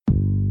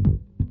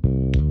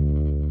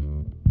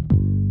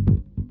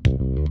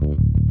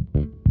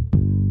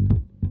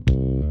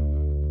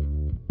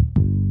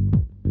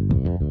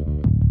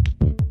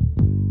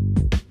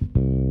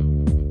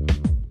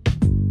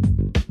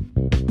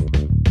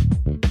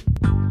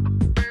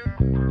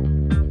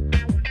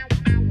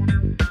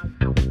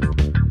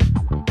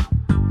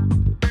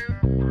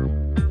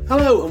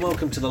Hello and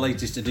welcome to the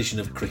latest edition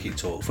of Cricket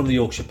Talk from the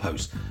Yorkshire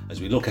Post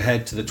as we look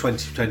ahead to the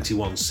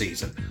 2021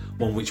 season,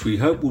 one which we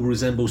hope will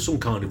resemble some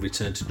kind of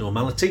return to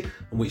normality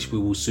and which we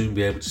will soon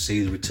be able to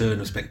see the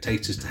return of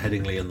spectators to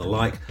Headingley and the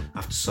like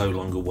after so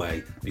long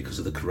away because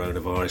of the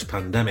coronavirus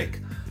pandemic.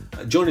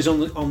 Join us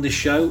on this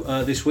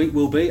show this week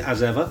will be,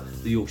 as ever,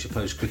 the Yorkshire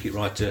Post cricket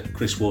writer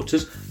Chris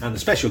Waters and a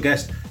special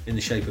guest in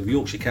the shape of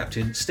Yorkshire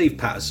captain Steve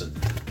Patterson,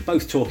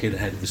 both talking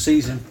ahead of the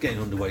season, getting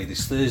underway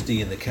this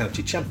Thursday in the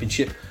County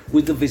Championship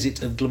with the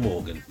visit of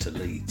Glamorgan to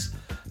Leeds.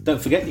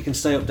 Don't forget you can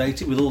stay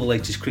updated with all the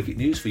latest cricket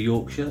news for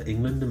Yorkshire,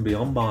 England and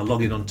beyond by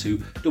logging on to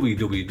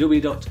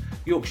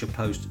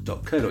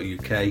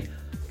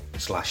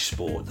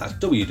www.yorkshirepost.co.uk/sport. That's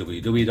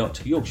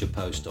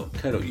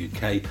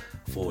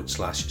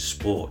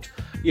www.yorkshirepost.co.uk/sport.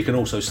 You can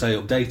also stay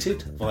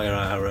updated via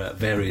our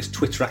various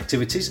Twitter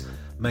activities,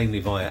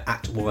 mainly via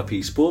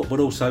 @YPSport, but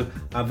also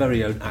our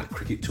very own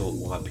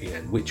 @CricketTalk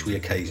YPN, which we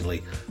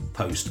occasionally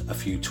post a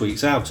few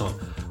tweets out on.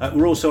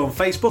 We're also on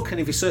Facebook,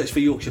 and if you search for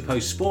Yorkshire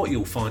Post Sport,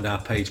 you'll find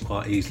our page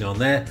quite easily on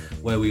there,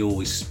 where we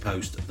always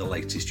post the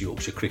latest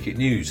Yorkshire cricket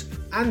news.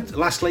 And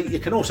lastly, you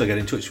can also get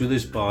in touch with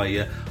us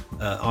by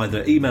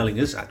either emailing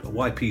us at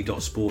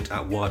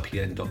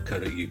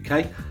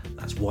yp.sport@ypn.co.uk.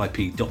 That's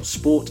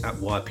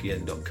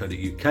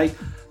yp.sport@ypn.co.uk.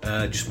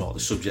 Just mark the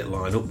subject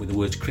line up with the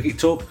words Cricket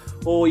Talk,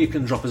 or you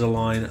can drop us a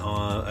line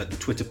at the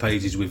Twitter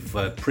pages we've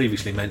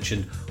previously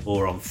mentioned,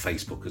 or on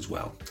Facebook as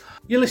well.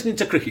 You're listening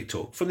to Cricket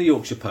Talk from the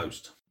Yorkshire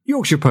Post.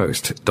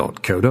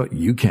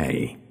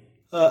 yorkshirepost.co.uk.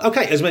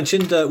 Okay, as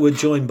mentioned, we're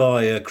joined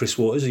by Chris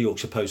Waters, the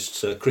Yorkshire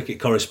Post's cricket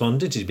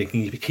correspondent. He's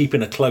been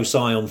keeping a close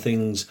eye on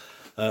things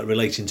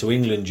relating to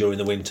England during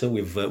the winter.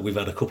 We've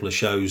had a couple of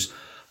shows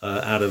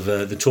out of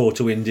the tour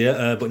to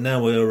India, but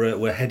now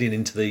we're heading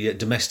into the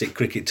domestic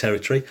cricket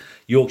territory.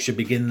 Yorkshire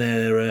begin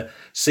their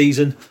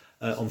season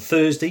on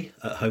Thursday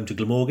at home to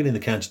Glamorgan in the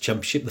County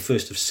Championship, the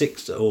first of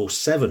 6 or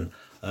 7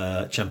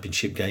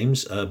 championship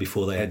games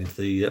before they head into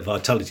the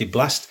Vitality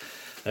Blast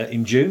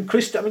in June.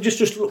 Chris, I mean,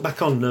 just look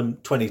back on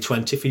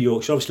 2020 for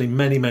Yorkshire. Obviously,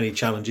 many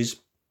challenges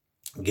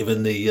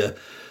given the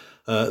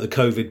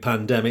COVID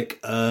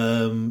pandemic.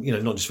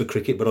 Not just for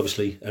cricket, but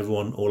obviously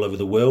everyone all over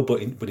the world.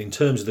 But in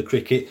terms of the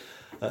cricket,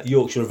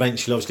 Yorkshire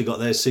eventually obviously got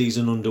their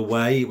season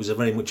underway. It was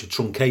very much a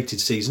truncated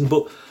season,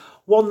 but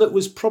one that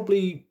was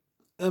probably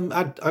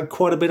had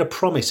quite a bit of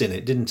promise in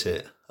it, didn't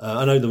it?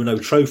 I know there were no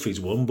trophies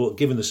won, but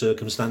given the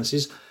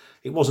circumstances,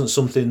 it wasn't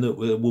something that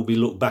will be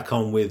looked back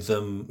on with,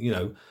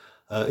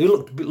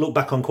 look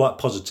back on quite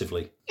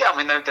positively. Yeah, I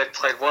mean, they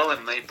played well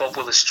in the Bob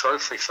Willis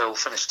Trophy. Phil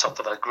finished top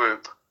of their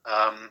group.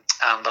 And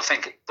I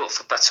think, but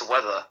for better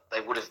weather,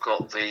 they would have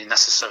got the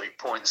necessary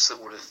points that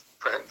would have,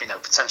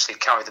 potentially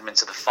carried them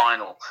into the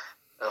final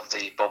of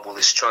the Bob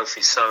Willis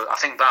Trophy. So I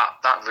think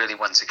that really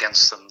went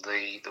against them,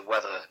 the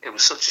weather. It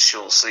was such a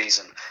short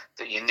season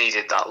that you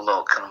needed that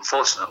luck. And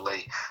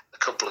unfortunately, a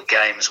couple of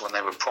games when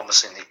they were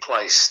promisingly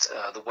placed,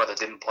 the weather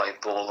didn't play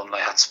ball and they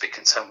had to be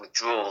content with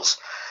draws.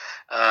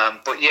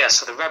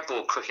 So the red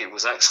ball cricket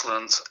was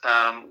excellent.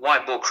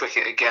 White ball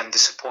cricket, again,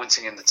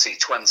 disappointing in the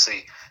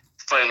T20,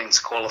 failing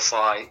to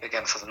qualify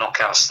again for the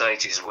knockout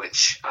stages,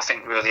 which I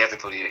think really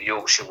everybody at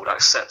Yorkshire would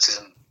accept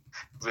isn't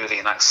really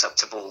an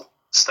acceptable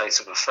state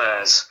of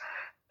affairs.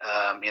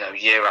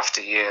 Year after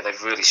year,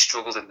 they've really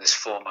struggled in this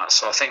format.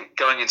 So I think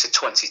going into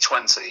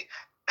 2020,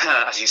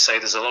 as you say,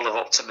 there's a lot of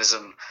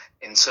optimism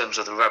in terms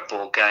of the red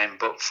ball game,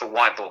 but for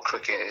white ball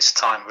cricket, it's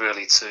time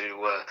really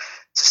to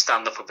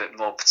stand up a bit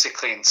more,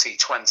 particularly in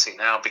T20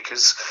 now,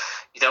 because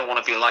you don't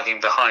want to be lagging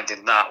behind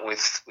in that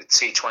with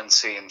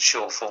T20 and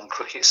short form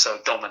cricket so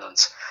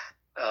dominant.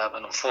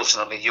 And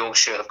unfortunately,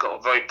 Yorkshire have got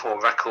a very poor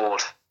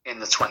record in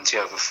the 20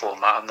 over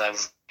format, and they're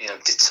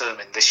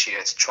determined this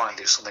year to try and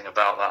do something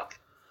about that.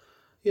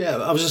 Yeah,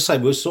 I was just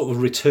saying, we're sort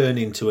of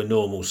returning to a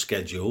normal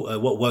schedule.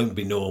 What won't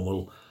be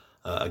normal,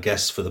 I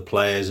guess, for the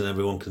players and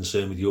everyone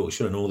concerned with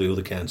Yorkshire and all the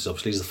other counties,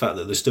 obviously, is the fact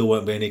that there still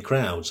won't be any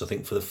crowds. I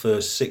think for the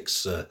first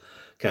 6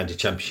 county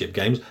championship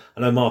games.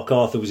 I know Mark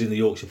Arthur was in the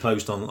Yorkshire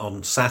Post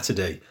on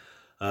Saturday,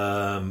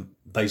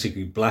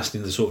 basically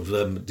blasting the sort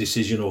of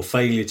decision or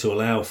failure to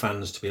allow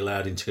fans to be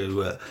allowed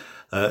into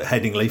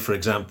Headingley, for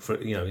example,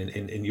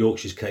 in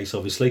Yorkshire's case,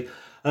 obviously.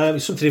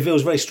 It's something he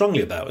feels very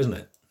strongly about, isn't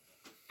it?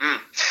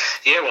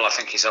 Yeah, well, I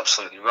think he's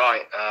absolutely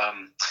right.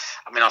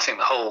 I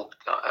think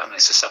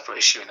it's a separate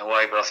issue in a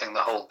way, but I think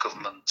the whole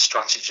government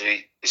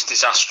strategy is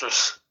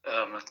disastrous,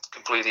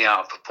 completely out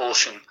of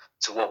proportion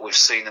to what we've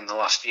seen in the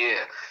last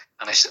year.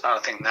 And it's, I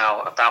think,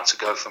 now about to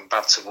go from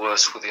bad to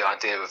worse with the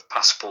idea of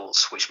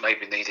passports, which may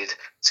be needed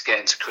to get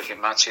into cricket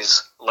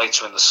matches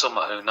later in the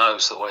summer. Who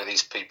knows the way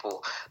these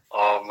people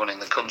are running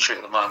the country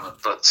at the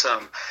moment. But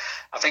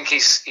I think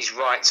he's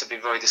right to be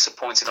very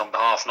disappointed on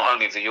behalf not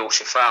only of the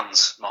Yorkshire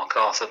fans, Mark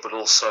Arthur, but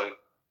also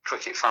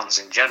cricket fans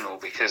in general,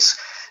 because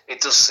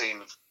it does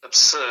seem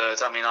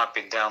absurd. I mean, I've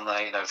been down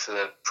there, for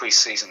the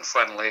pre-season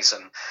friendlies,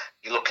 and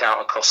you look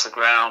out across the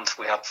ground.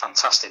 We had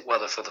fantastic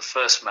weather for the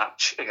first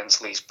match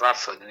against Leeds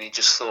Bradford, and you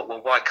just thought,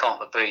 well, why can't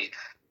there be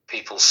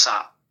people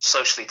sat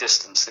socially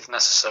distanced if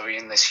necessary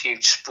in this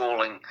huge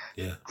sprawling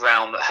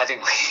ground that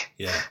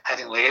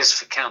Headingley is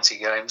for county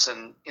games.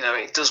 And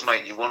it does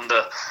make you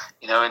wonder,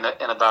 in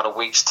about a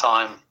week's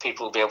time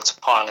people will be able to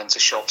pile into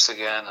shops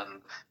again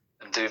and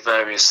do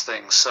various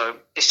things. So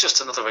it's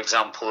just another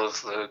example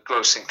of the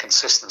gross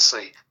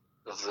inconsistency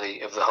of the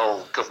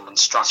whole government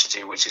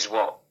strategy, which is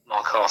what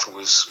Mark Arthur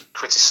was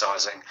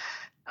criticising.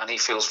 And he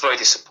feels very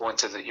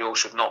disappointed that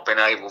Yorkshire have not been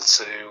able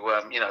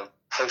to,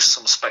 host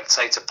some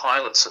spectator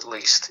pilots at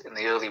least in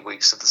the early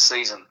weeks of the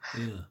season,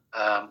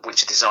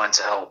 which are designed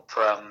to help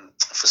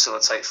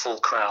facilitate full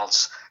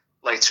crowds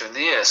later in the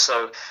year.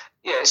 So,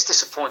 it's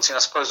disappointing. I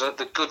suppose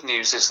the good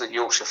news is that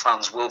Yorkshire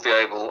fans will be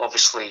able,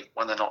 obviously,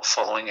 when they're not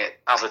following it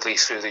avidly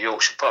through the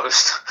Yorkshire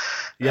Post,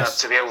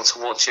 to be able to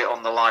watch it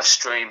on the live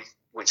stream,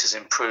 which has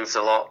improved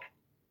a lot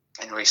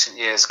in recent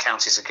years.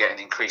 Counties are getting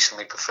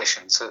increasingly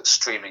proficient at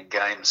streaming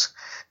games,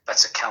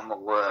 better camera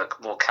work,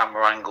 more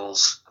camera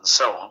angles, and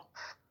so on.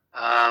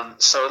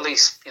 So at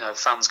least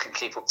fans can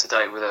keep up to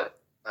date with it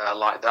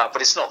like that.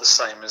 But it's not the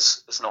same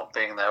as not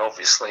being there,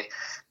 obviously.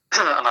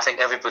 And I think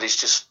everybody's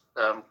just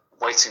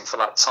waiting for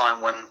that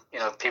time when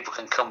people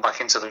can come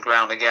back into the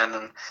ground again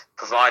and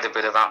provide a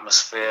bit of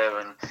atmosphere.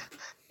 And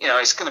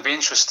it's going to be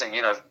interesting,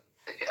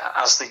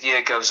 as the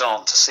year goes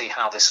on, to see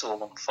how this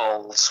all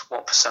unfolds,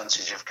 what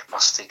percentage of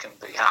capacity can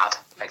be had,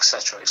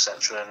 etc.,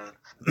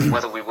 and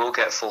whether we will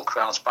get full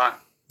crowds back.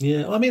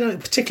 Yeah, I mean,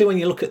 particularly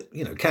when you look at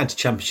county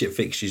championship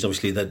fixtures,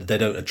 obviously they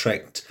don't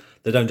attract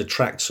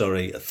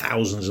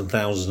thousands and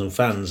thousands of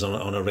fans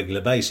on a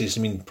regular basis.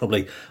 I mean,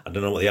 probably I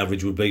don't know what the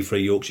average would be for a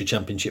Yorkshire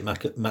Championship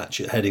match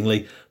at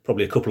Headingley,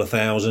 probably a couple of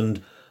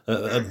thousand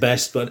at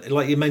best. But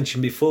like you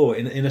mentioned before,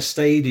 in a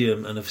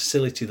stadium and a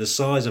facility the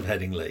size of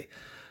Headingley,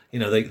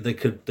 they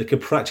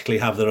could practically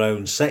have their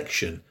own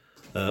section.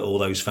 All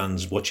those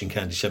fans watching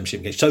county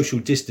championship games. Social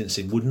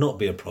distancing would not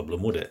be a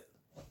problem, would it?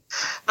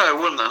 No, it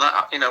wouldn't.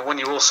 And when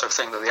you also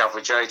think that the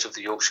average age of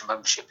the Yorkshire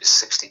membership is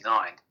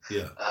 69,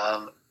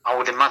 I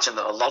would imagine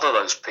that a lot of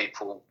those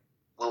people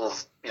will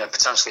have,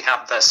 potentially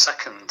have their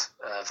second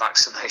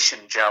vaccination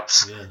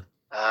jabs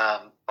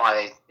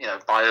by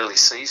early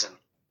season,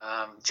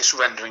 just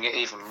rendering it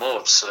even more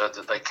absurd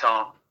that they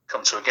can't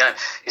come to a game.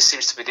 It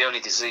seems to be the only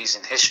disease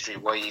in history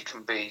where you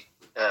can be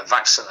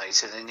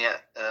vaccinated, and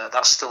yet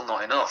that's still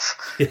not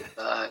enough.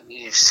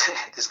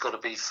 There's got to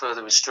be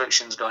further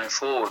restrictions going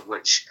forward,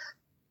 which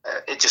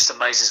it just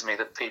amazes me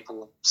that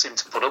people seem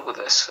to put up with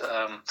this.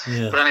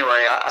 But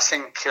anyway, I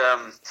think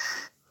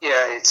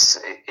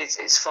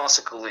it's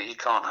farcical that you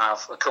can't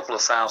have a couple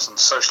of thousand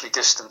socially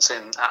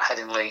distancing at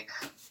Headingley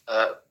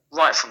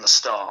right from the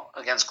start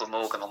against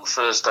Glamorgan on the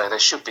Thursday. They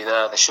should be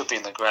there. They should be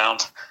in the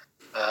ground.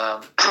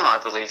 I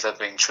believe they're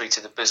being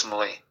treated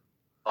abysmally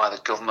by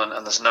the government,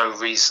 and there's no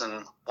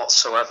reason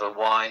whatsoever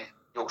why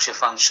Yorkshire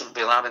fans shouldn't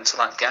be allowed into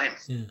that game.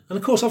 Yeah. And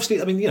of course,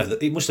 obviously, I mean,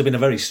 it must have been a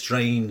very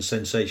strange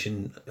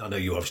sensation. I know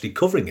you were obviously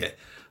covering it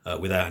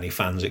without any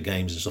fans at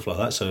games and stuff like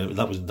that, so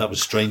that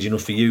was strange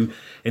enough for you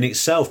in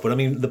itself. But I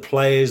mean, the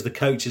players, the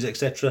coaches,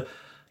 etc.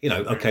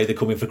 Okay, they're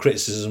coming for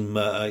criticism,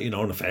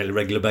 on a fairly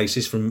regular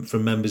basis from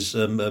members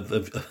from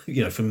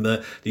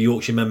the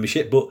Yorkshire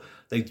membership, but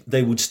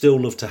they would still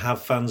love to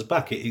have fans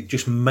back. It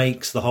just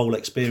makes the whole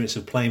experience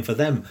of playing for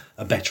them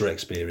a better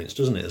experience,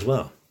 doesn't it, as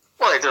well?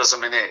 Well, it does. I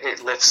mean,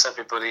 it lifts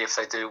everybody if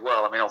they do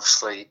well. I mean,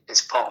 obviously,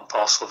 it's part and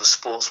parcel of a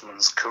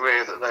sportsman's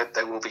career that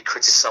they will be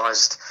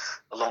criticised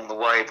along the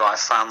way by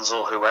fans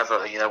or whoever,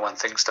 when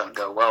things don't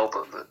go well.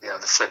 But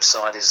the flip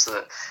side is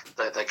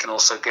that they can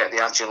also get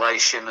the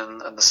adulation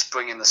and the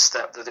spring in the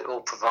step that it all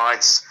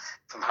provides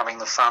from having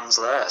the fans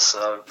there.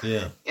 So,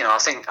 I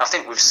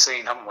think we've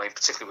seen, haven't we,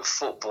 particularly with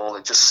football,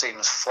 it just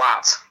seems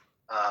flat.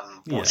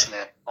 Watching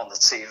it on the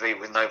TV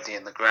with nobody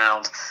in the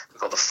ground.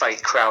 We've got the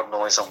fake crowd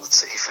noise on the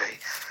TV.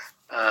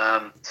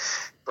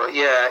 But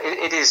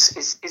it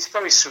is. It's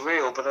very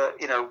surreal. But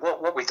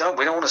what we don't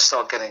want to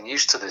start getting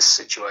used to this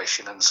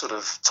situation and sort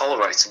of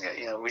tolerating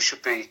it. We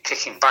should be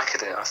kicking back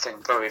at it, I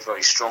think, very,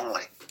 very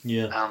strongly.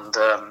 And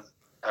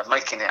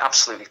making it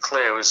absolutely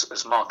clear,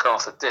 as Mark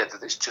Arthur did,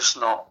 that it's just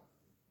not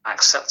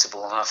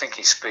acceptable. And I think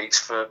he speaks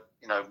for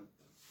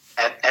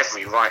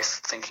every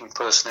right-thinking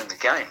person in the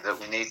game, that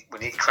we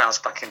need crowds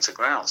back into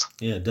grounds.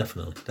 Yeah,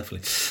 definitely.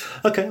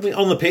 Okay, I mean,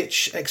 on the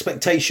pitch,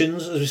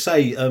 expectations, as we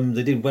say,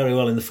 they did very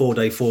well in the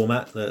 4-day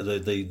format,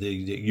 the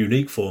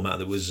unique format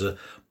that was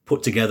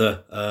put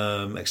together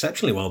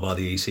exceptionally well by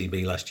the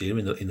ECB last year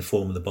in the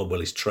form of the Bob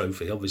Willis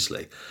Trophy,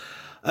 obviously.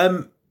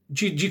 Do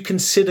you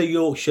consider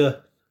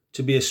Yorkshire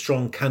to be a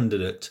strong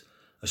candidate,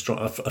 a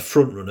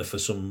front runner for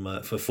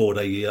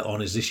 4-day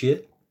honours this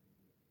year?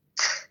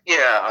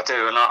 Yeah, I do.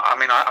 And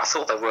I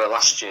thought they were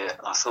last year.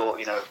 And I thought,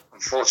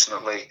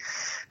 unfortunately,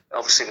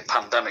 obviously the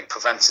pandemic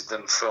prevented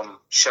them from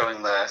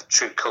showing their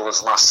true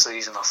colours last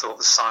season. I thought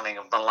the signing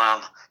of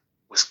Milan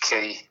was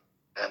key.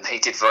 And he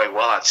did very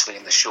well, actually,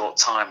 in the short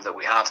time that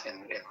we had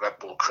in red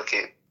ball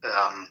cricket.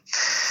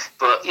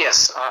 But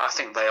yes, I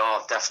think they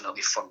are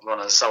definitely front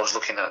runners. I was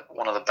looking at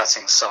one of the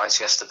betting sites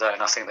yesterday,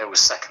 and I think they were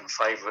second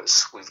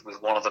favourites with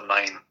one of the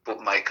main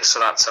bookmakers. So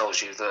that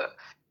tells you that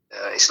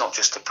it's not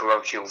just a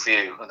parochial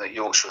view and that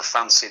Yorkshire are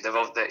fancy.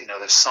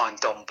 They've signed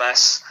Don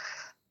Bess,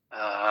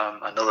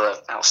 another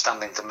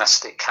outstanding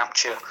domestic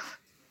capture,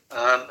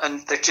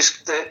 and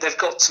they've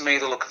got, to me,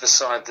 the look of a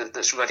side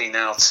that's ready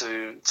now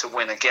to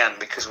win again,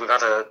 because we've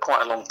had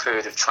quite a long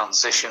period of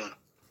transition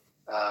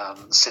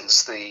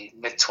since the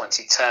mid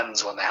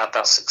 2010s when they had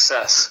that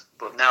success.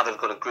 But now they've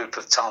got a group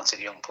of talented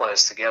young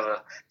players together,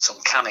 some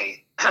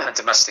canny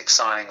domestic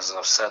signings, as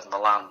I've said,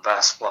 Milan,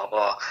 Bess, blah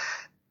blah.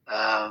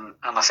 And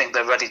I think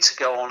they're ready to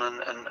go on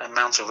and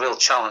mount a real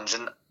challenge.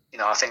 And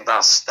I think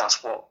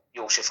that's what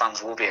Yorkshire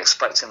fans will be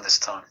expecting this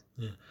time.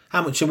 Yeah.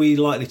 How much are we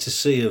likely to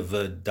see of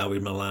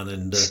David Milan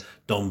and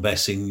Don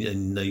Bess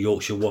in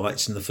Yorkshire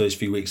Whites in the first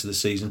few weeks of the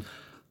season?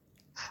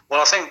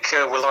 Well, I think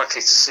we're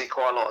likely to see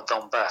quite a lot of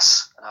Don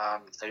Bess,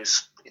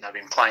 who's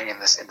been playing in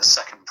the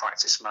second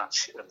practice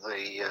match of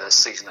the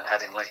season at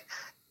Headingley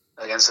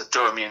against the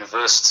Durham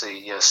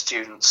University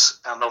students,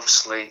 and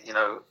obviously,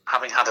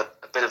 having had a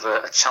bit of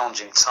a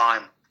challenging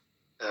time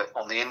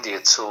on the India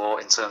tour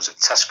in terms of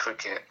Test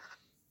cricket,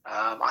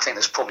 I think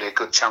there's probably a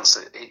good chance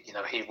that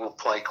he will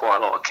play quite a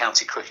lot of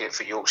county cricket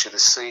for Yorkshire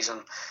this season,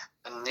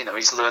 and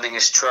he's learning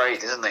his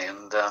trade, isn't he?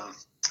 And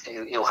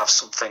he'll have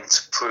something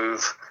to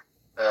prove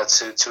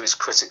to his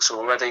critics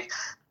already,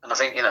 and I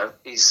think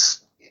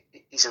he's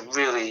a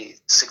really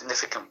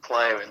significant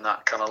player in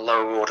that kind of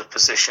lower order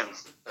position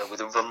with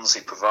the runs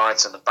he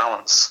provides and the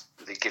balance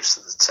that he gives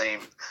to the team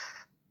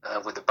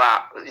with the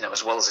bat,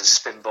 as well as his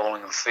spin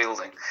bowling and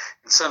fielding.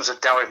 In terms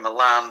of David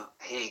Milan,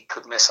 he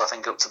could miss, I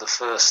think, up to the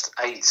first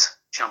 8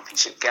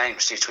 championship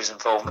games due to his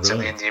involvement in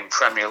the Indian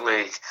Premier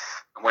League.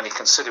 And when you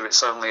consider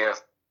it's only a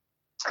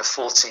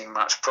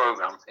 14-match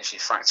programme, if you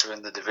factor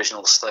in the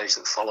divisional stage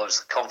that follows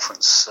the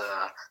conference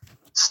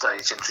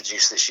stage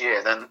introduced this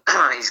year, then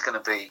he's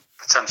going to be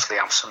potentially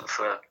absent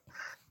for a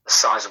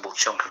sizable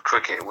chunk of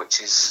cricket,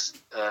 which is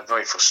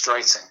very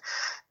frustrating.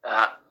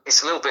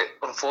 It's a little bit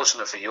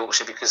unfortunate for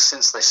Yorkshire, because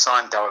since they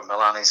signed David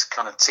Milan, his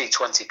kind of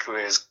T20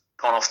 career has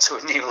gone off to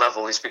a new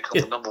level. He's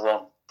become the number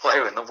one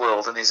player in the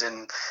world, and he's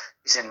in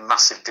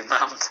massive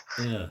demand.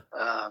 Yeah,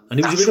 and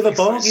he was a bit of a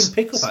bargain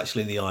pickup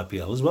actually in the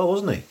IPL as well,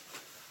 wasn't he?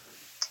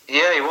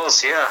 Yeah, he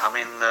was. Yeah, I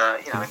mean,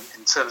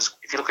 in terms,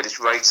 if you look at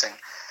his rating.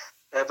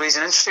 But he's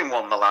an interesting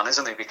one, Milan,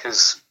 isn't he?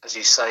 Because, as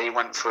you say, he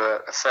went for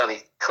a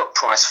fairly cut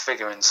price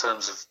figure in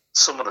terms of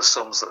some of the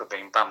sums that are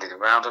being bandied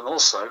around, and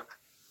also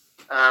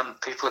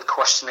people are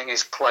questioning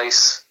his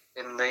place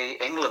in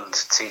the England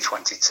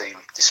T20 team,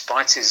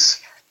 despite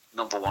his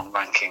number 1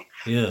 ranking.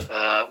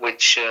 Yeah.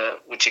 Which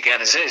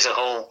again is a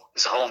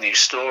whole new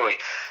story.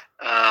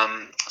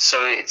 So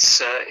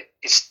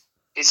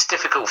it's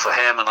difficult for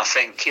him, and I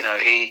think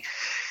he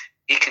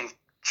can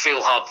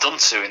feel hard done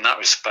to in that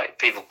respect,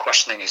 people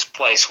questioning his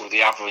place with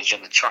the average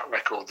and the track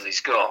record that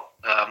he's got.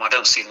 I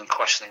don't see them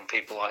questioning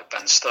people like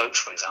Ben Stokes,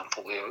 for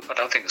example, who I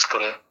don't think has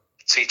got a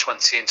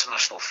T20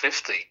 International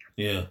 50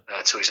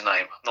 to his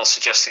name. I'm not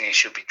suggesting he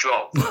should be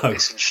dropped, but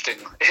it's interesting.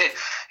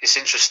 It's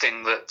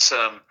interesting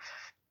that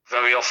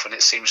very often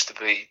it seems to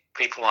be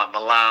people like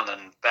Milan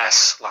and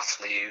Bess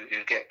latterly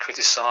who get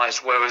criticised,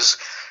 whereas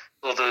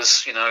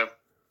others,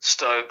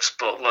 Stokes,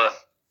 Butler,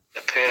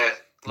 appear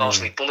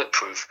largely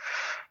bulletproof.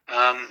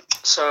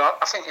 So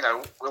I think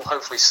we'll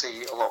hopefully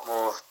see a lot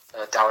more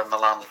of Darren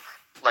Milan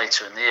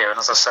later in the year, and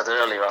as I said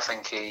earlier, I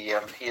think he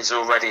has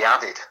already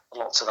added a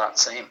lot to that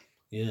team.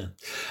 Yeah,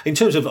 in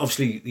terms of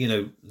obviously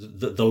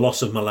the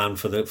loss of Milan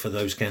for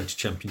those county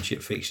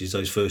championship fixtures,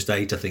 those first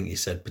 8, I think you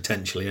said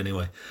potentially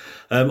anyway.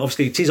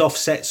 Obviously, it is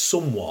offset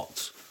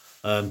somewhat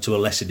to a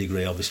lesser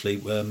degree, obviously,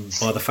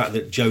 by the fact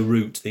that Joe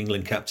Root, the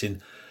England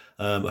captain,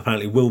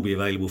 apparently will be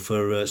available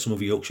for some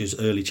of Yorkshire's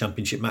early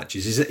championship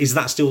matches. Is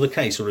that still the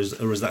case, or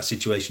has that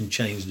situation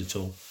changed at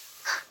all?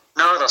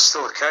 No, that's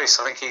still the case.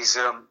 I think he's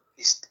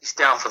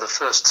down for the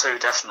first 2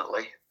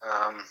 definitely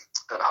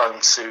at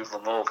home to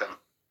Glamorgan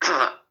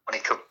when he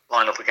could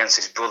line up against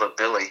his brother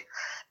Billy,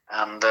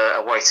 and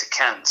away to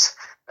Kent.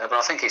 But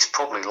I think it's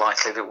probably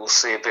likely that we'll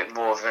see a bit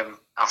more of him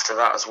after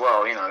that as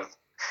well. It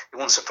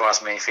wouldn't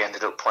surprise me if he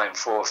ended up playing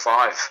 4 or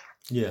 5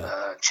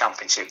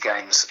 championship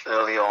games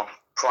early on,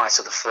 prior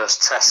to the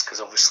first test, because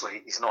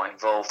obviously he's not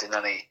involved in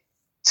any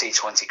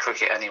T20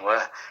 cricket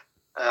anywhere.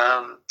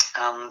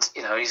 And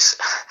he's,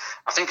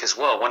 I think as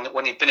well,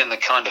 when you've been in the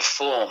kind of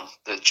form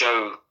that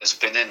Joe has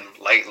been in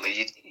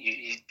lately,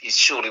 you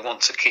surely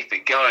want to keep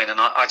it going. And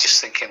I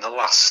just think in the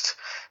last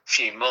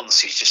few months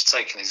he's just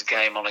taken his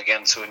game on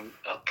again to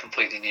a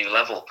completely new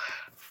level.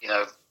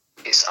 I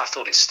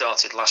thought it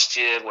started last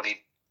year when he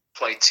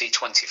played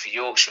T20 for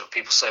Yorkshire.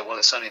 People say, well,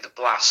 it's only the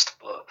blast,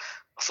 but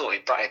I thought he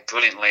batted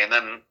brilliantly, and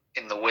then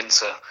in the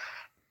winter,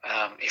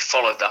 he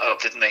followed that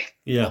up, didn't he?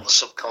 Yeah. On the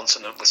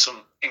subcontinent with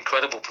some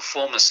incredible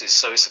performances.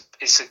 So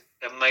it's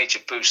a major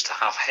boost to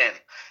have him.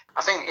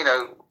 I think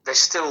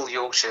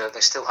Yorkshire. They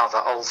still have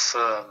that old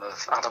firm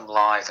of Adam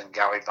Lyth and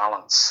Gary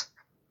Ballance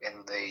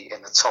in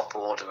the top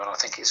order, and I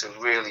think it's a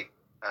really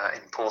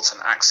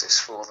important axis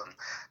for them.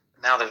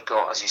 Now they've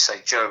got, as you say,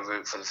 Joe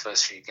Root for the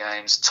first few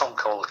games. Tom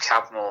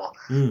Kohler-Cadmore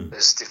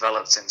has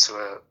developed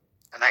into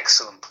an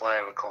excellent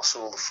player across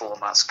all the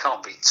formats.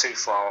 Can't be too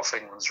far off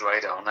England's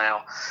radar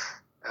now.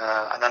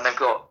 And then they've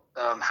got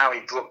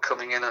Harry Brook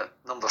coming in at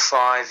number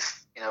 5.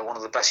 One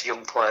of the best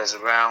young players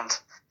around.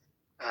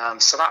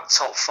 So that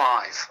top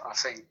 5, I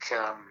think,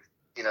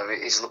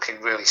 it is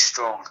looking really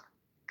strong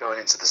going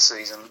into the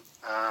season,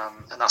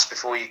 and that's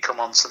before you come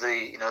on to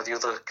the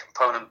other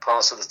component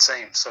parts of the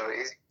team. So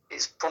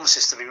it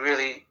promises to be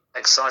really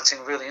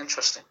exciting, really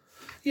interesting.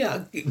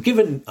 Yeah,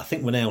 given I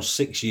think we're now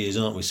 6 years,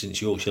 aren't we,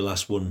 since Yorkshire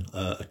last won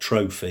a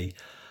trophy?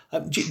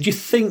 Do you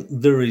think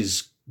there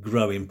is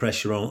growing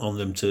pressure on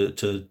them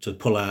to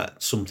pull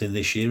out something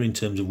this year in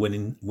terms of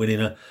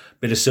winning a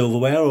bit of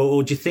silverware,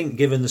 or do you think,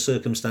 given the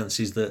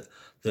circumstances that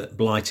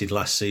blighted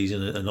last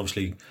season and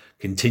obviously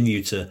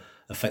continue to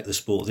affect the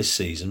sport this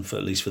season, for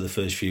at least for the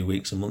first few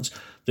weeks and months,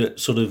 that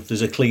sort of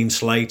there's a clean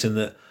slate and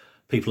that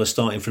people are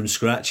starting from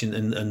scratch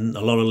and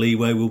a lot of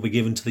leeway will be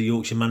given to the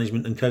Yorkshire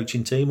management and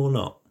coaching team, or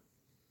not?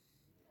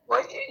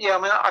 Well, yeah,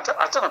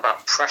 I don't know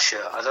about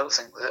pressure. I don't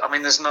think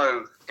there's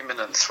no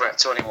imminent threat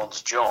to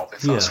anyone's job,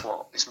 if that's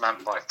what is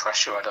meant by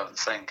pressure, I don't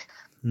think.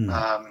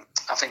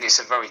 I think it's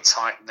a very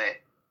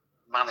tight-knit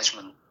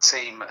management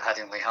team at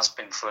Headingley, has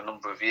been for a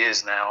number of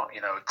years now,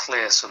 a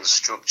clear sort of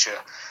structure.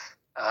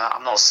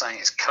 I'm not saying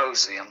it's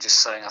cosy. I'm just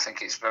saying I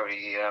think it's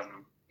very,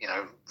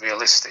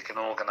 realistic and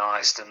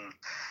organised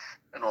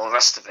and all the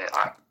rest of it.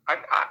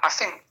 I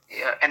think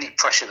any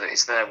pressure that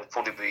is there will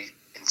probably be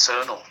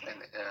internal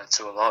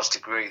to a large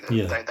degree.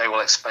 That they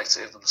will expect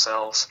it of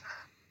themselves.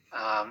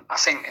 I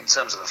think in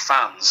terms of the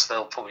fans,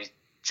 they'll probably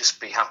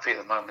just be happy at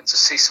the moment to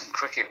see some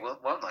cricket,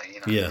 won't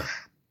they? Yeah.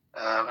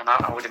 And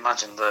I would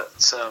imagine that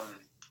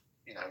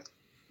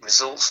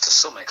results to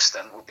some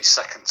extent will be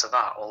second to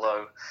that.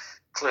 Although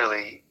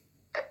clearly,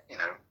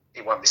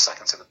 it won't be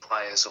second to the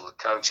players or the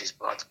coaches,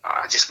 but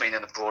I just mean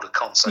in the broader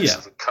context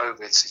of the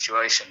COVID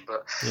situation.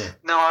 But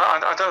no,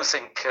 I don't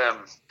think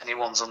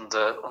anyone's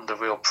under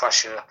real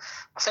pressure.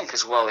 I think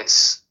as well,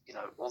 it's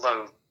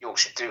although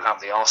Yorkshire do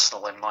have the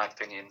arsenal, in my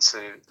opinion,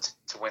 to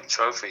win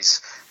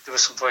trophies, there are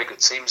some very good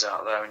teams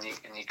out there, and you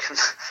can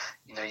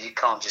you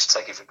can't just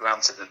take it for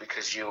granted that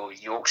because you're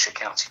Yorkshire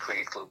County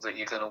Cricket Club that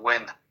you're going to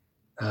win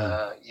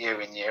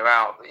year in, year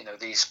out.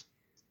 These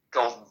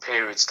golden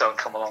periods don't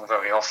come along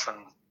very often,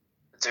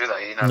 do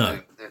they?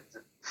 No.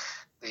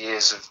 The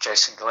years of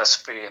Jason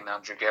Gillespie and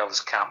Andrew Gale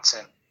as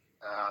captain,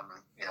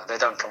 they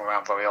don't come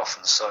around very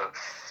often. So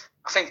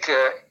I think,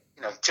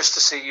 just to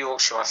see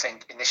Yorkshire, I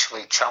think,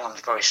 initially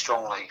challenge very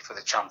strongly for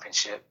the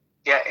championship,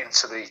 get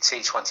into the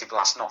T20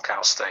 Blast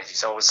knockout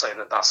stages, I would say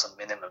that that's a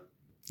minimum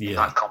in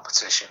that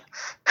competition.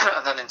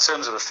 And then in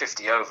terms of the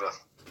 50 over,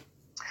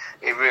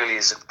 it really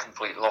is a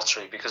complete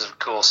lottery because, of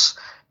course,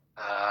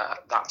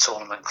 that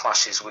tournament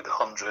clashes with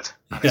 100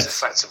 and is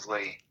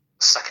effectively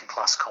a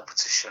second-class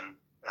competition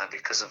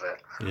because of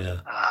it.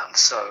 Yeah.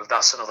 So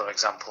that's another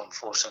example,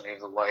 unfortunately,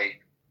 of the way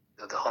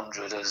that the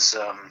 100 has,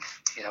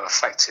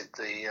 affected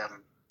the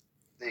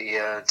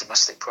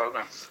domestic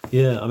programme.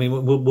 Yeah, I mean,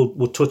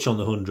 we'll touch on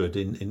the 100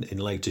 in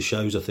later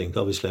shows, I think,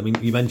 obviously. I mean,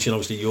 you mentioned,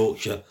 obviously,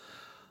 Yorkshire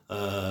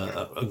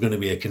are going to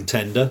be a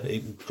contender.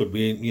 It could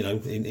be,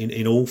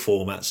 in all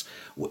formats.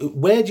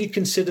 Where do you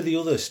consider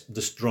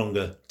the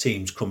stronger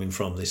teams coming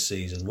from this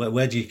season?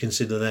 Where do you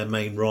consider their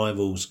main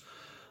rivals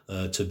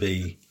to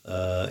be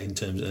in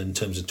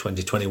terms of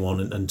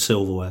 2021 and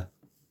silverware?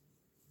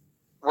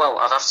 Well,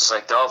 I'd have to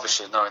say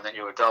Derbyshire, knowing that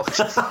you're a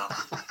Derbyshire fan.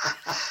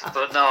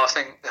 But no, I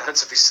think,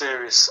 to be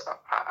serious,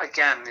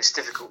 again, it's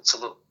difficult to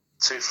look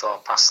too far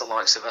past the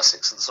likes of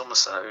Essex and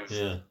Somerset,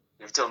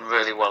 who've done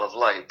really well of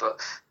late.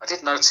 But I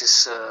did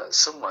notice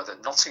somewhere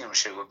that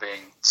Nottinghamshire were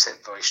being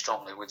tipped very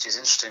strongly, which is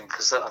interesting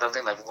because I don't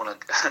think they've won a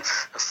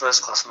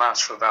first-class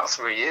match for about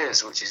 3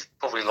 years, which is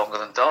probably longer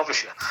than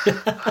Derbyshire.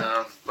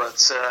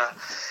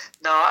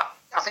 No,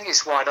 I think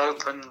it's wide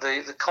open.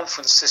 The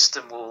conference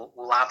system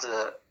will add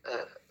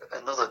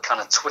another kind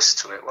of twist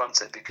to it,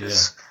 won't it?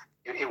 Because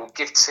it will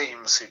give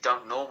teams who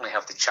don't normally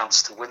have the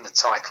chance to win the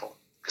title,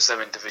 because they're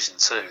in Division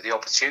 2, the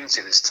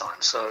opportunity this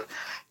time. So,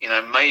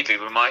 maybe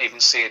we might even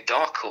see a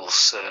dark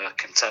horse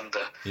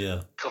contender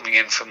coming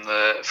in from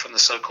the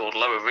so-called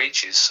lower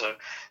reaches. So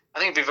I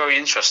think it'd be very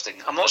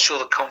interesting. I'm not sure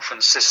the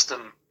conference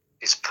system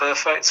is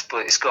perfect,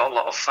 but it's got a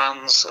lot of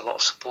fans, a lot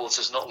of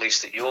supporters, not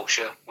least at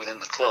Yorkshire within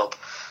the club.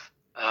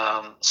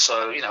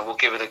 So, we'll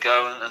give it a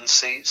go and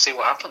see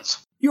what happens.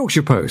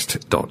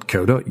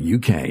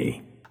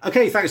 YorkshirePost.co.uk.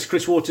 Okay, thanks to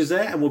Chris Waters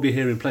there, and we'll be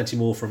hearing plenty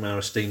more from our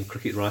esteemed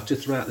cricket writer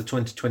throughout the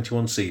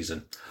 2021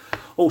 season.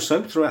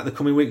 Also, throughout the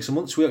coming weeks and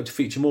months, we hope to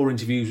feature more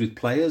interviews with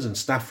players and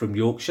staff from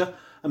Yorkshire,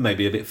 and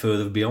maybe a bit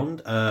further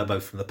beyond,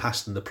 both from the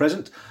past and the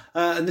present.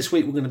 And this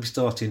week we're going to be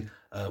starting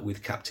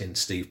with Captain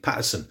Steve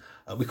Patterson.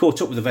 We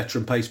caught up with a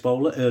veteran pace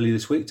bowler earlier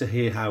this week to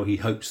hear how he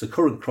hopes the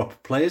current crop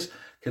of players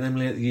can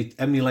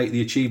emulate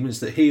the achievements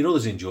that he and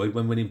others enjoyed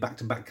when winning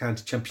back-to-back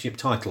county championship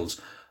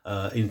titles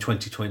in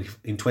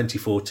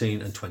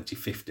 2014 and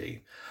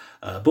 2015.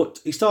 But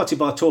he started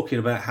by talking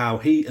about how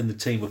he and the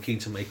team were keen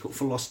to make up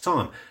for lost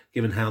time,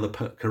 given how the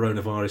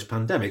coronavirus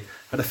pandemic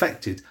had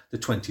affected the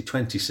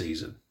 2020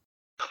 season.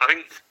 I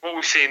think what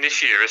we've seen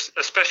this year,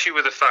 especially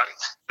with the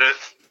fact that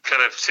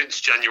kind of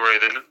since January,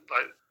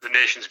 the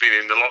nation's been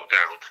in the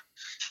lockdown,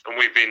 and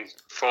we've been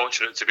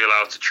fortunate to be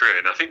allowed to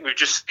train. I think we've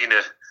just seen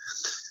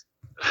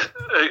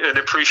an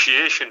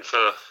appreciation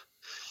for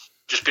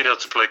just being able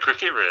to play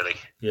cricket, really.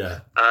 Yeah.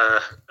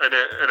 And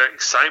an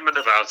excitement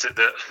about it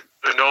that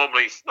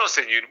normally, not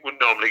saying you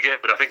wouldn't normally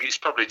get, but I think it's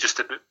probably just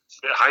a bit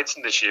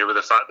heightened this year with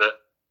the fact that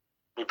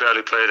we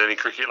barely played any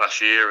cricket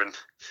last year and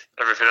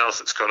everything else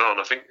that's gone on.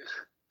 I think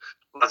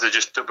lads are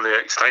just doubly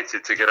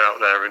excited to get out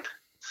there and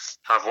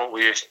have what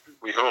we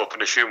hope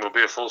and assume will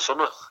be a full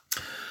summer.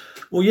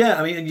 Well, yeah,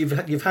 I mean,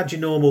 you've had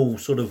your normal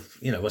sort of,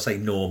 I say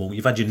normal.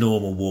 You've had your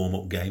normal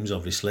warm-up games,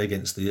 obviously,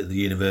 against the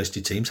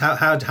university teams. How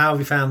have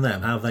you found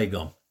them? How have they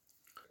gone?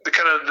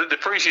 The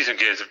pre-season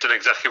games have done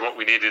exactly what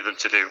we needed them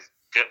to do: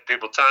 get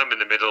people time in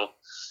the middle,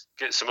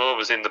 get some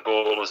overs in the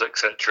bowlers,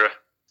 etc.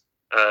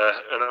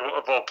 And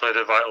have all played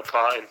a vital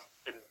part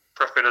in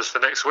prepping us for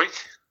next week.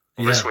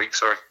 Yeah. This week,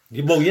 sorry.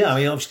 Well, yeah, I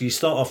mean, obviously you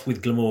start off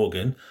with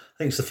Glamorgan. I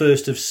think it's the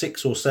first of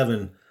 6 or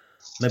 7,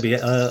 maybe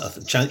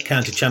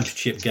county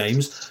championship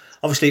games.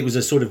 Obviously, it was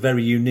a sort of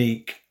very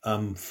unique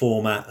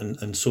format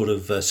and sort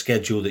of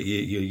schedule that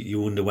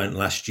you underwent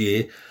last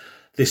year.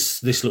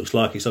 This looks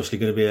like it's obviously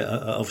going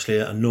to be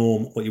a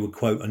norm, what you would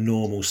quote a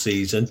normal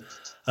season.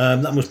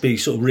 That must be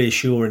sort of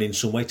reassuring in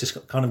some way to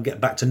kind of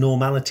get back to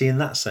normality in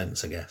that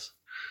sense, I guess.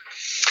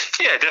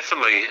 Yeah,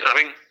 definitely. I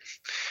think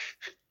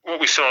what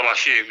we saw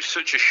last year was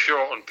such a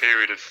shortened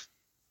period of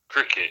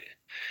cricket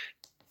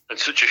and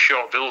such a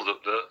short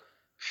build-up that,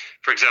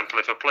 for example,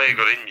 if a player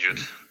got injured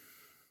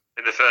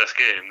in the first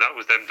game, that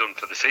was them done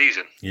for the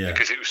season. Yeah.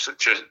 Because it was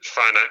such a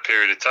finite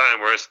period of time,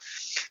 whereas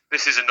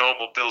this is a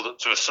normal build-up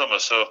to a summer,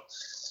 so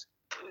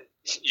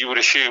you would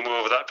assume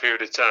over that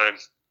period of time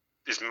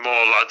there's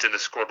more lads in the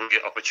squad will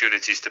get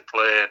opportunities to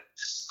play,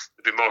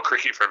 there'll be more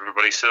cricket for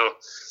everybody, so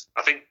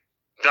I think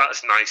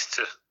that's nice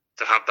to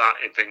have that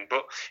in thing.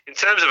 But in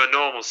terms of a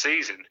normal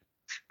season,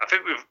 I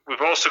think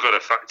we've also got to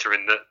factor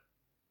in that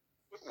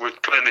we're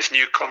playing this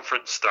new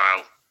conference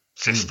style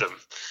system,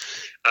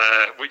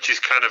 which is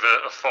kind of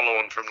a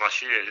follow-on from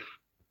last year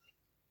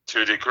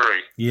to a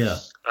degree. Yeah.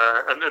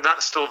 And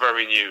that's still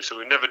very new, so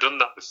we've never done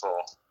that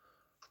before.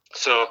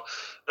 So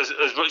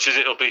as much as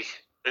it'll be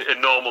a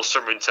normal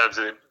summer in terms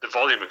of the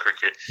volume of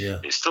cricket,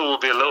 it still will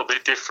be a little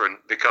bit different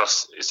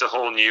because it's a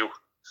whole new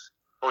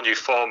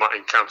format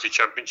in county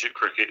championship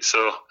cricket.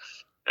 So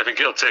I think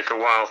it'll take a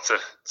while to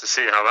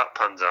see how that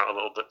pans out a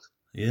little bit.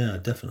 Yeah,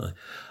 definitely.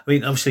 I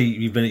mean, obviously,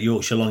 you've been at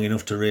Yorkshire long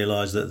enough to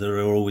realise that there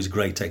are always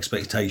great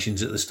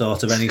expectations at the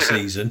start of any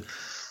season.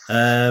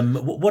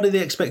 What are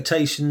the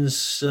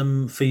expectations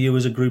for you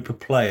as a group of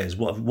players?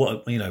 What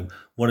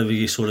have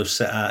you sort of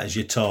set out as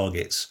your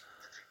targets?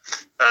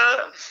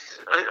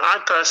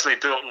 I personally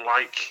don't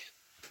like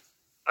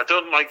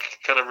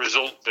kind of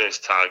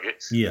result-based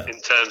targets. Yeah.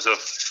 In terms of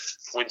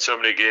win so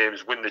many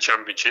games, win the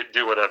championship,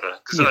 do whatever.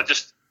 Because at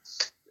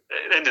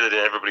the end of the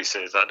day, everybody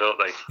says that, don't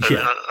they?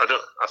 And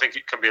I think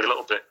it can be a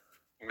little bit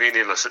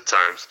meaningless at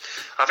times.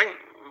 I think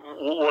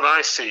what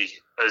I see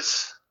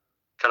as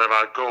kind of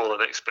our goal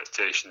and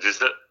expectations is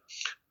that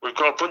we've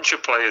got a bunch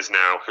of players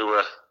now who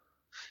are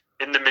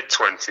in the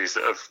mid-20s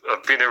that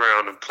have been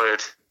around and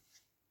played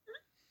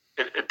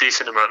a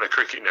decent amount of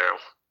cricket now.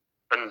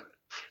 And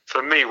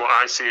for me, what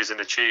I see as an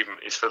achievement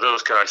is for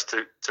those guys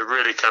to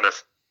really kind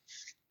of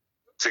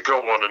to go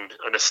on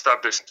and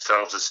establish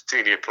themselves as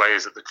senior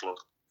players at the club.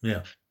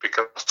 Yeah.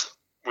 Because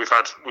we've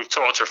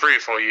talked for 3 or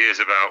 4 years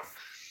about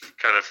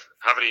kind of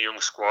having a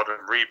young squad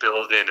and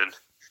rebuilding and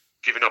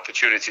giving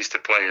opportunities to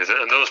players.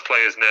 And those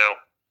players now,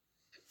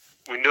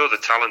 we know they're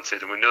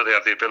talented and we know they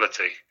have the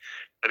ability.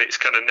 And it's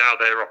kind of now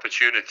their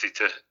opportunity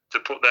to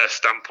put their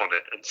stamp on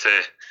it and say,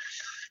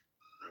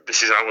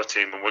 this is our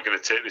team and we're going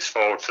to take this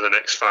forward for the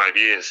next 5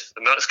 years.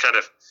 And that's kind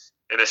of,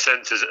 in a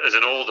sense, as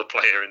an older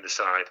player in the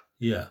side,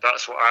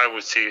 that's what I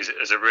would see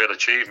as a real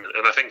achievement.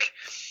 And I think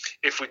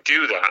if we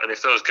do that, and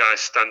if those guys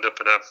stand up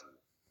and have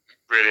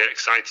really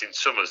exciting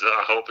summers that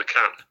I hope they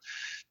can,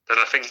 then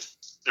I think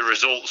the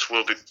results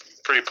will be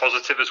pretty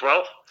positive as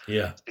well.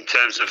 Yeah. In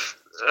terms of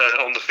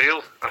on the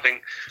field, I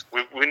think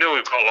we know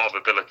we've got a lot of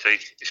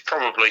ability. It's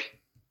probably,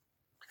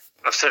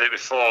 I've said it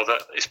before,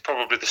 that it's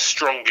probably the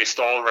strongest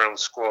all-round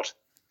squad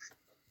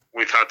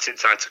we've had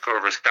since I took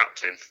over as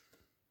captain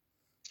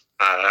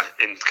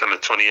in kind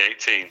of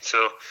 2018.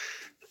 So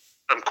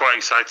I'm quite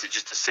excited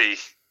just to see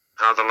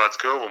how the lads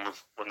go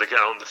when they get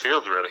out on the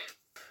field, really.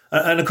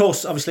 And of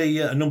course, obviously,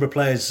 a number of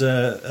players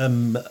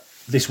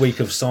this week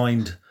have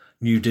signed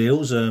new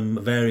deals,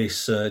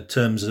 various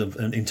terms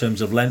in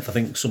terms of length. I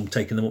think some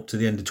taking them up to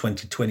the end of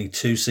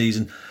 2022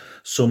 season,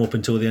 some up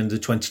until the end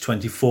of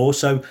 2024.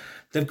 So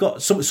they've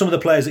got some of the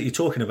players that you're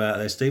talking about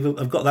there, Steve,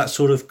 have got that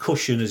sort of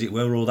cushion, as it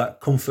were, or that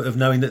comfort of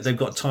knowing that they've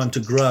got time to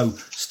grow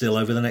still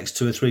over the next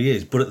 2 or 3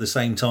 years. But at the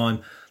same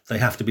time, they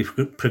have to be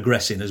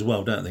progressing as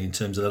well, don't they, in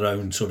terms of their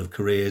own sort of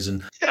careers?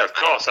 And yeah, of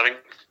course. I think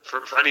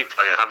for any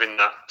player, having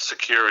that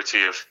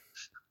security of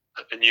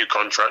a new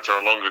contract or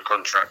a longer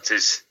contract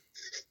is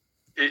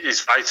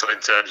vital in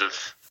terms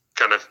of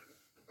kind of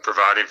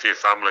providing for your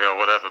family or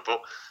whatever.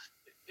 But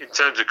in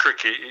terms of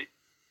cricket,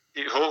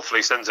 it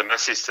hopefully sends a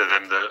message to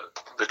them that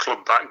the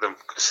club back them,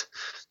 because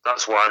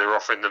that's why they're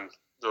offering them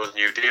those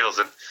new deals.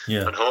 And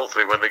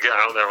hopefully when they get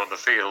out there on the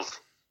field,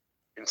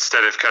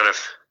 instead of kind of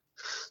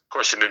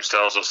questioning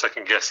themselves or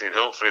second guessing,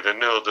 hopefully they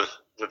know that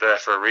they're there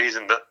for a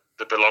reason, that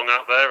they belong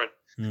out there.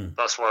 And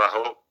that's what I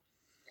hope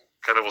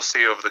kind of we'll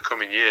see over the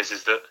coming years,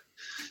 is that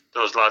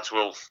those lads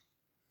will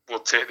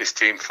take this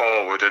team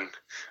forward and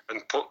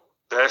put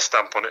their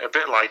stamp on it, a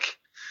bit like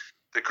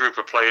the group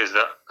of players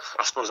that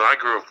I suppose I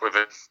grew up with.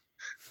 And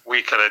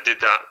we kind of did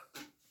that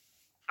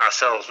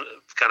ourselves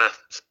kind of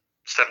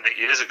 7-8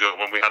 years ago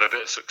when we had a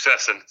bit of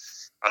success. And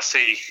I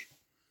see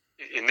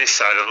in this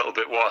side a little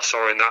bit what I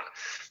saw in that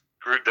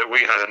group that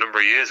we had a number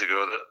of years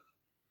ago, that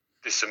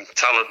there's some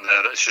talent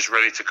there that's just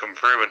ready to come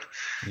through. And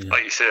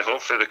like you say,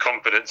 hopefully the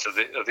confidence of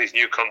these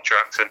new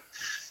contracts and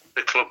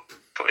the club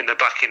putting the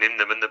backing in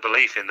them and the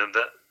belief in them,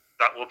 that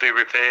will be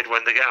repaid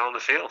when they get out on the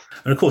field.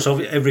 And of course,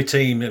 every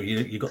team,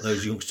 you've got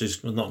those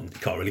youngsters, well, you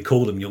can't really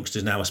call them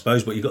youngsters now, I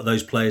suppose, but you've got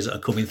those players that are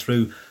coming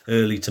through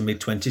early to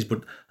mid-20s,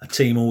 but a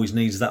team always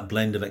needs that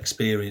blend of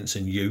experience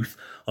and youth.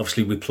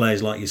 Obviously, with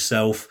players like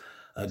yourself,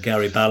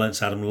 Gary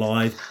Balance, Adam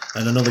Lythe,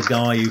 and another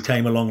guy who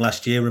came along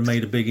last year and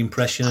made a big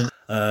impression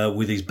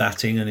with his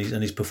batting and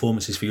his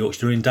performances for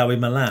Yorkshire in David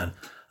Malan.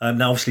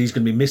 Now, obviously, he's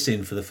going to be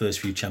missing for the first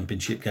few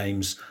championship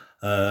games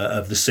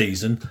of the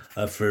season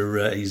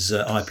for his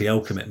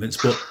IPL commitments,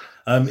 but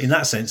in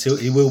that sense,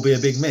 he will be a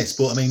big miss.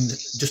 But I mean,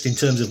 just in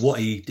terms of what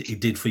he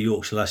did for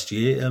Yorkshire last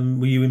year,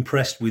 were you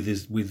impressed with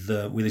his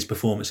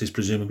performances,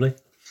 presumably?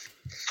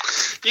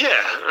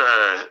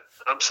 Yeah,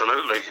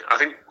 absolutely. I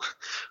think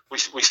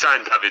we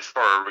signed David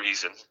for a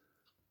reason,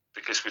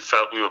 because we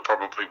felt we were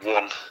probably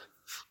one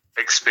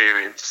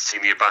experienced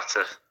senior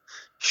batter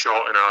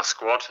short in our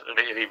squad, and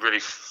he really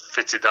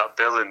fitted that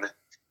bill in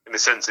the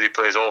sense that he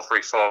plays all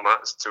three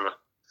formats to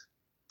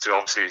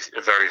obviously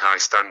a very high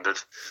standard.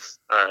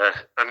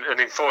 And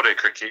in 4-day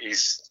cricket,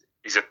 he's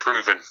a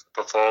proven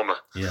performer.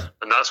 Yeah.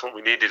 And that's what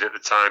we needed at the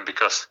time,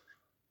 because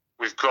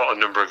we've got a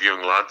number of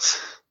young lads.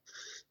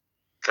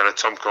 Kind of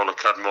Tom Cole,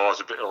 akead Moore's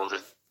a bit older,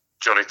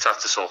 Johnny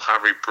Tattersall,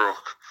 Harry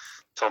Brook,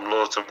 Tom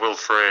Lawton, Will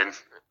Frayne,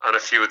 and a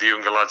few of the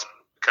younger lads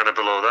kind of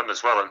below them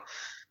as well. And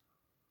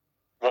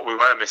what we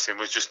were missing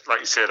was just, like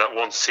you say, that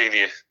one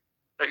senior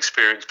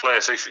experienced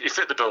player. So he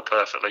fit the bill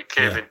perfectly,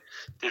 came in,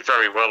 did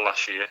very well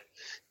last year.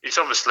 It's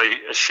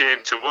obviously a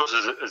shame to us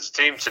as a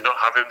team to not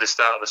have him the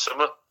start of the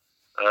summer.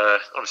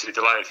 Obviously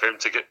delighted for him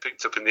to get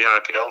picked up in the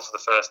IPL for the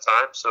first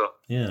time. So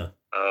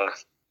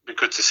be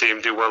good to see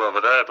him do well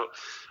over there. But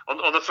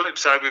on the flip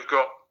side, we've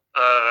got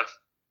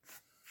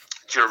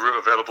Joe Root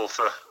available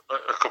for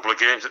a couple of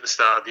games at the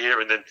start of the year,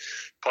 and then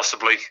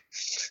possibly,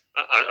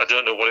 I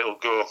don't know what it'll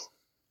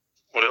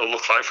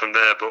look like from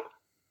there, but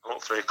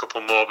hopefully a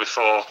couple more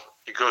before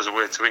he goes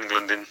away to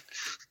England in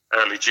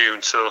early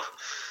June. So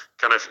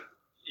kind of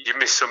you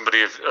miss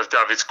somebody of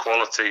David's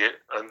quality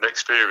and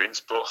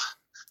experience, but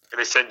in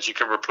a sense you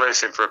can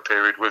replace him for a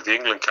period with the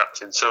England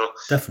captain. So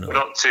definitely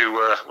we're not too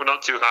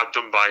hard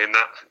done by in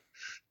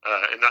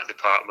that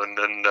department.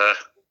 And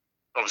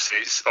obviously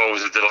it's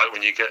always a delight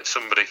when you get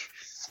somebody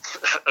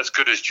as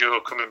good as Joe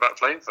coming back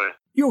playing for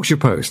you.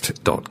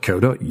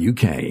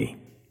 YorkshirePost.co.uk.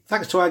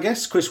 Thanks to our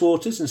guests, Chris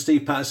Waters and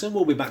Steve Patterson.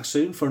 We'll be back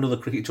soon for another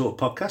Cricket Talk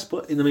podcast.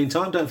 But in the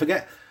meantime, don't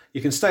forget,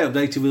 you can stay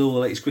updated with all the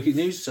latest cricket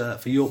news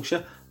for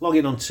Yorkshire. Log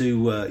in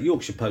onto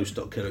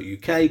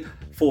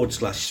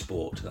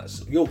YorkshirePost.co.uk/sport.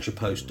 That's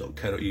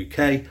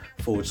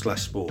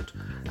YorkshirePost.co.uk/sport.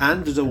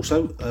 And as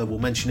also, we'll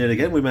mention it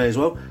again, we may as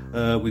well,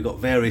 we've got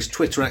various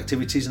Twitter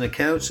activities and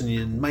accounts, and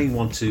your main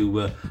one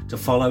to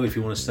follow if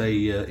you want to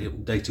stay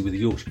updated with the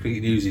Yorkshire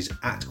cricket news is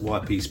at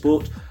YP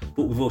Sport.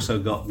 But we've also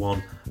got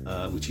one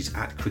which is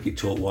at Cricket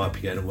Talk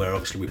YPN, where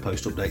obviously we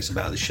post updates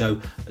about the show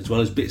as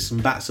well as bits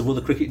and bats of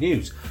other cricket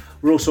news.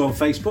 We're also on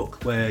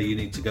Facebook, where you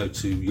need to go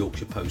to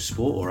Yorkshire Post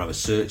Sport or have a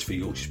search for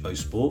Yorkshire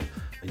Post Sport,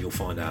 and you'll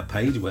find our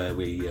page where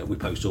we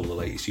post all the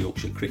latest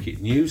Yorkshire cricket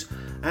news.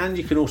 And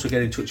you can also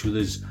get in touch with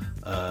us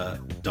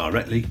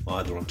directly,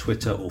 either on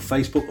Twitter or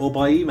Facebook, or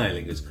by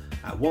emailing us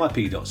at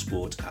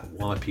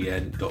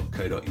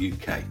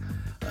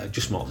yp.sport@ypn.co.uk.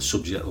 Just mark the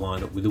subject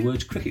line up with the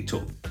words Cricket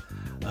Talk.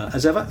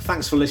 As ever,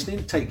 thanks for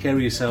listening, take care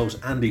of yourselves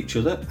and each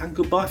other, and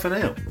goodbye for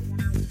now.